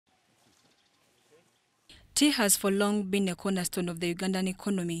Tea has for long been a cornerstone of the Ugandan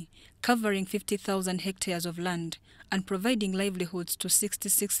economy, covering 50,000 hectares of land and providing livelihoods to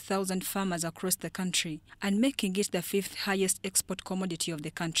 66,000 farmers across the country and making it the fifth highest export commodity of the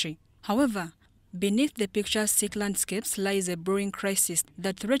country. However, beneath the picturesque landscapes lies a brewing crisis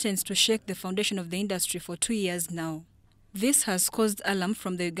that threatens to shake the foundation of the industry for 2 years now. This has caused alarm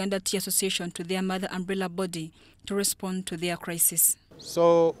from the Uganda Tea Association to their mother umbrella body to respond to their crisis.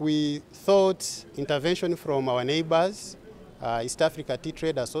 So we thought intervention from our neighbors, East Africa Tea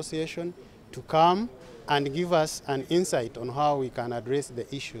Trade Association, to come and give us an insight on how we can address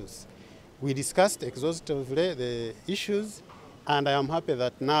the issues. We discussed exhaustively the issues, and I am happy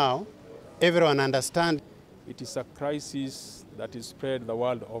that now everyone understands. It is a crisis that is spread the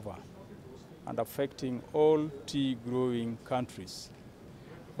world over and affecting all tea growing countries.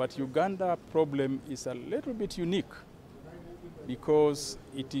 But Uganda problem is a little bit unique because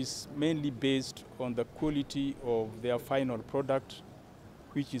it is mainly based on the quality of their final product,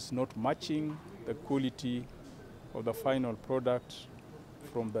 which is not matching the quality of the final product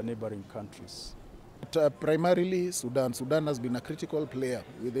from the neighboring countries. Primarily Sudan. Sudan has been a critical player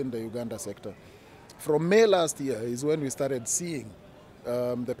within the Uganda sector. From May last year is when we started seeing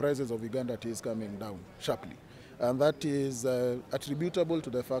the prices of Uganda teas coming down sharply. And that is attributable to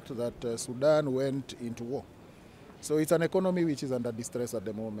the fact that Sudan went into war. So it's an economy which is under distress at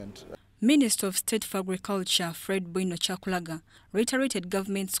the moment. Minister of State for Agriculture, Bwino Kyakulaga, reiterated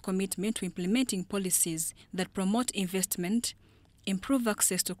government's commitment to implementing policies that promote investment, improve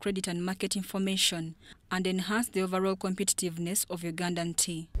access to credit and market information, and enhance the overall competitiveness of Ugandan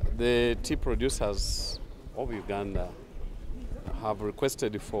tea. The tea producers of Uganda have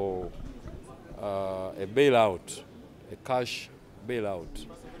requested for a bailout, a cash bailout,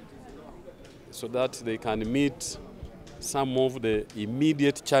 so that they can meet some of the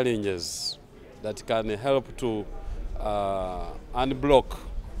immediate challenges that can help to unblock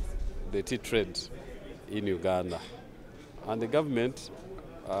the tea trade in Uganda. And the government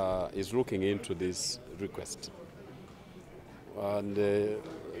is looking into this request. And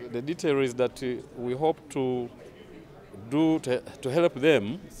the detail is that we hope to help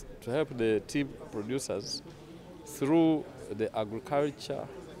them, to help the tea producers through the agriculture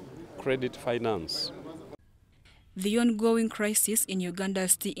credit finance. The ongoing crisis in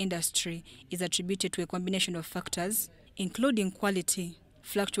Uganda's tea industry is attributed to a combination of factors, including quality,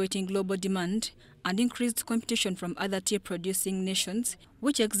 fluctuating global demand, and increased competition from other tea-producing nations,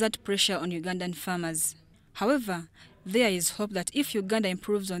 which exert pressure on Ugandan farmers. However, there is hope that if Uganda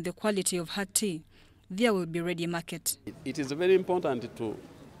improves on the quality of her tea, there will be a ready market. It is very important to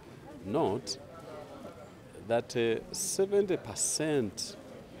note that 70%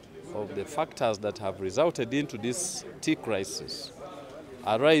 of the factors that have resulted into this tea crisis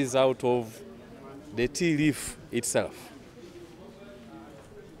arise out of the tea leaf itself.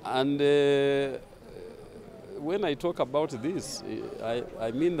 And when I talk about this,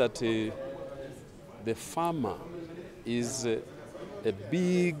 I mean that the farmer is a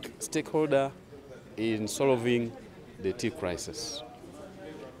big stakeholder in solving the tea crisis,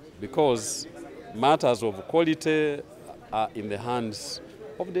 because matters of quality are in the hands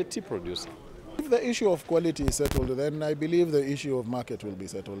of the tea producer. If the issue of quality is settled, then I believe the issue of market will be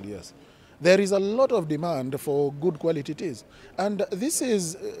settled, yes. There is a lot of demand for good quality teas, and this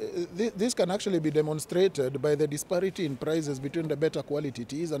can actually be demonstrated by the disparity in prices between the better quality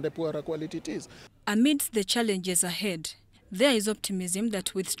teas and the poorer quality teas. Amidst the challenges ahead, there is optimism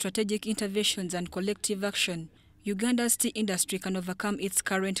that with strategic interventions and collective action, Uganda's tea industry can overcome its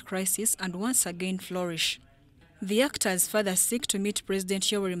current crisis and once again flourish. The actors further seek to meet President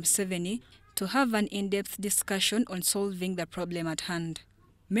Yoweri Museveni to have an in-depth discussion on solving the problem at hand.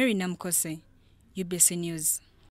 Mary Namkose, UBC News.